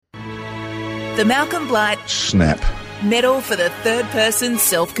The Malcolm Blight Snap. Medal for the third person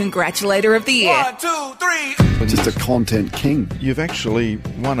self-congratulator of the year. 1, 2, 3. Just a content king. You've actually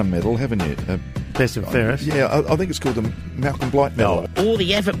won a medal, haven't you? Best and fairest. Yeah, I think it's called the Malcolm Blight Medal. All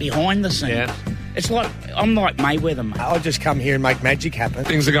the effort behind the scenes. Yeah. It's like, I'm like Mayweather, mate. I'll just come here and make magic happen.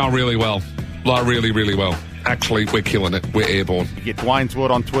 Things are going really well. Like, really, really well. Actually, we're killing it. We're airborne. You get Dwayne's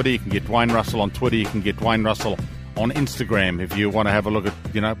Word on Twitter. You can get Dwayne Russell on Twitter. You can get Dwayne Russell on Instagram if you want to have a look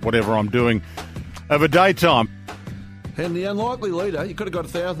at, whatever I'm doing over daytime. And the unlikely leader, you could have got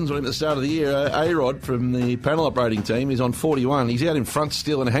thousands on him at the start of the year, A-Rod from the panel operating team, is on 41. He's out in front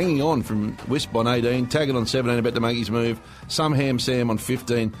still and hanging on from Wisp on 18, Taggart on 17, about to make his move. Samham Sam on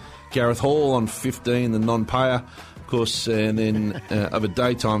 15, Gareth Hall on 15, the non-payer, of course, and then over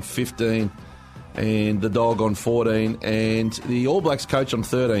daytime 15, and the dog on 14, and the All Blacks coach on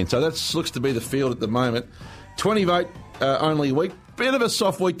 13. So that looks to be the field at the moment. 20 vote only week. Bit of a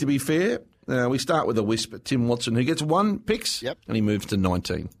soft week, to be fair. We start with a Wisp, Tim Watson, who gets 1 picks, and he moves to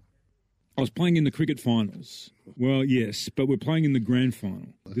 19. I was playing in the cricket finals. Well, yes, but we're playing in the grand final.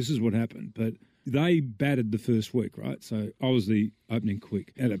 This is what happened. But they batted the first week, right? So I was the opening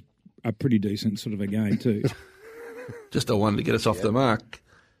quick at a pretty decent sort of a game too. Just a one to get us off the mark.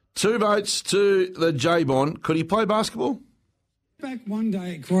 2 votes to the J-Bond. Could he play basketball? Back one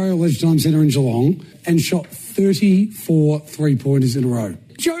day at Crow Lunchtime Centre in Geelong and shot 34 three-pointers in a row.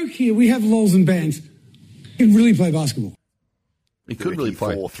 Joke here, we have lols and bands. He can really play basketball. He could really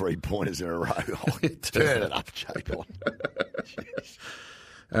play 4 3-pointers in a row. Oh, turn it up, J-Bond.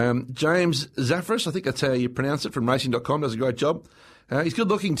 James Zaffris, I think that's how you pronounce it, from racing.com, does a great job. He's good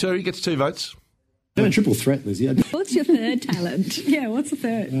looking too. He gets 2 votes. A triple threat, Lizzie. What's your third talent? Yeah, what's the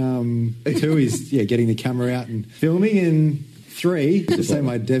third? 2 is getting the camera out and filming, and 3, to say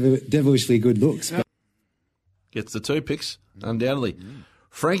my devilishly good looks. Gets the 2 picks, undoubtedly.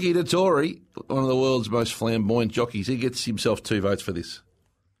 Frankie Dettori, one of the world's most flamboyant jockeys, he gets himself 2 votes for this.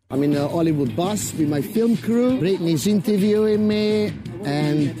 I'm in a Hollywood bus with my film crew. Britney's interviewing me,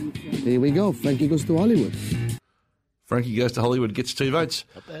 and here we go. Frankie goes to Hollywood. Frankie goes to Hollywood, gets 2 votes.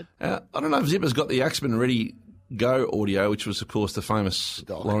 Not bad. I don't know if Zipper's got the Axeman Ready Go audio, which was, of course, the famous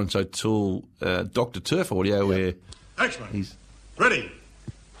Lawrence O'Toole Dr. Turf audio, where Axeman, ready,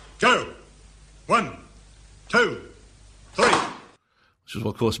 go. 1, 2, 3. Which was,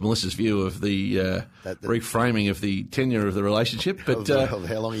 of course, Melissa's view of the reframing of the tenure of the relationship. But of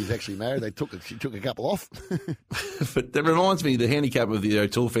how long he's actually married. She took a couple off. But that reminds me, the handicap of the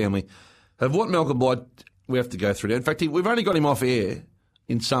O'Toole family, of what Malcolm Blight we have to go through now. In fact, we've only got him off air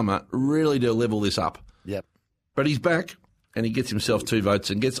in summer, really to level this up. Yep. But he's back, and he gets himself 2 votes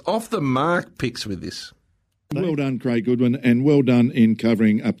and gets off the mark picks with this. Well done, Craig Goodwin, and well done in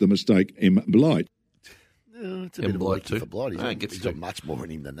covering up the mistake, M. Blight. It's a bit of a week for Blight. He's got much more in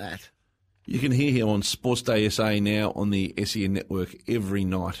him than that. You can hear him on Sports Day SA now on the SEN network every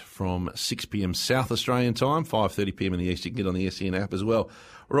night from 6 p.m. South Australian time, 5:30 p.m. in the East. You can get on the SEN app as well.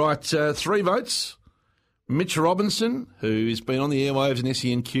 Right, 3 votes. Mitch Robinson, who's been on the airwaves in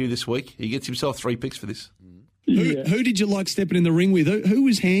SENQ this week, he gets himself 3 picks for this. Yeah. Who did you like stepping in the ring with? Who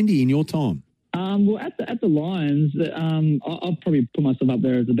was handy in your time? Well, at the Lions, I'll probably put myself up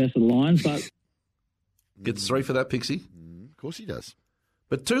there as the best of the Lions, but gets 3 for that, Pixie. Of course he does.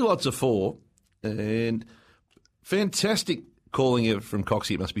 But 2 lots of 4, and fantastic calling it from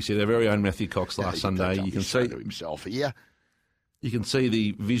Coxie, it must be said. Our very own Matthew Cox last Sunday. You can see himself here. You can see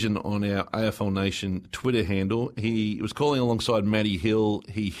the vision on our AFL Nation Twitter handle. He was calling alongside Matty Hill.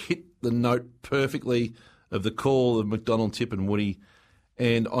 He hit the note perfectly of the call of McDonald, Tip and Woody.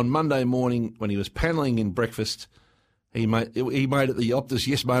 And on Monday morning, when he was panelling in breakfast, he made it the Optus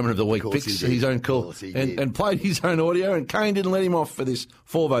Yes moment of the week. Picked his own call and played his own audio, and Kane didn't let him off for this.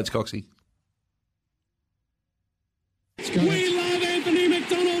 4 votes, Coxie. We love Anthony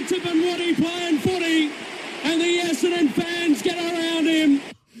McDonald, Tip and Woody playing footy, and the Essendon fans get around him.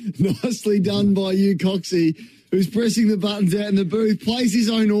 Nicely done by you, Coxie, who's pressing the buttons out in the booth, plays his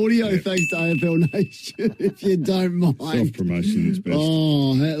own audio thanks to AFL Nation, if you don't mind. Self-promotion is best.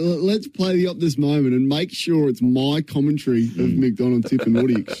 Oh, let's play the Optus moment and make sure it's my commentary of McDonald, Tip and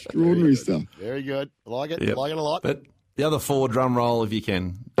Woody. Extraordinary stuff. Very good. I like it. Yep. I like it a lot. But the other 4, drum roll if you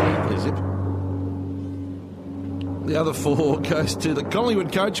can. Please, Zip. The other 4 goes to the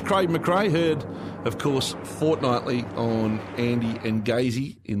Collingwood coach, Craig McRae, heard, of course, fortnightly on Andy and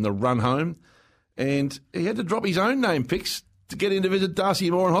Gazy in the run home. And he had to drop his own name picks to get in to visit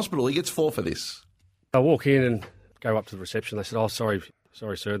Darcy Moore in hospital. He gets 4 for this. I walk in and go up to the reception. They said, "Oh, sorry,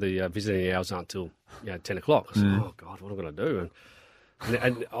 sir, the visiting hours aren't till 10 o'clock." I said, "Oh, God, what am I going to do?" And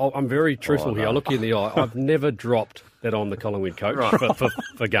And I'm very truthful here. I look you in the eye. I've never dropped that I'm the Collingwood coach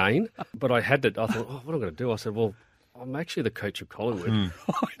for gain. But I had to. I thought, what am I going to do? I said, well, I'm actually the coach of Collingwood.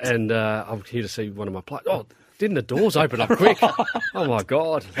 And I'm here to see one of my players. Oh, didn't the doors open up quick? Oh, my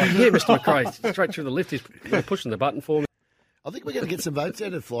God. Like, yeah, Mr. McRae, straight through the lift. He's pushing the button for me. I think we're going to get some votes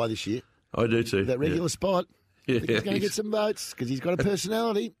out of Fly this year. I do too. That regular spot. I think he's going to get some votes because he's got a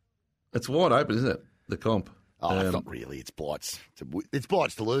personality. It's wide open, isn't it, the comp? Oh, it's not really. It's Blights. It's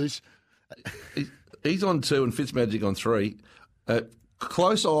Blights to lose. He's on 2 and Fitzmagic on 3.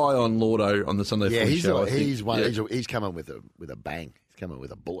 Close eye on Lordo on the Sunday Footy show. He's coming with a bang. He's coming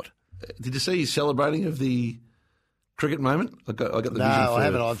with a bullet. Did you see his celebrating of the cricket moment? I got the vision for I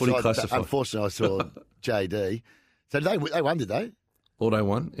haven't. Footy Classified. Unfortunately, I saw JD. So they won, did they? Lordo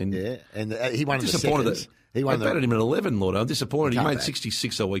won. And he won in the seconds. He batted him at 11, Lordo. I'm disappointed. He made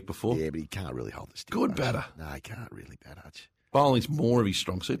 66 a week before. Yeah, but he can't really hold the stick. Good batter. No, he can't really bat much. Bowling's more of his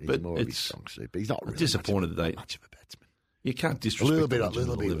strong suit, but he's not really disappointed much of a batsman. You can't disrespect a little bit,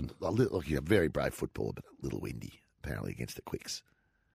 like a very brave footballer, but a little windy, apparently, against the Quicks.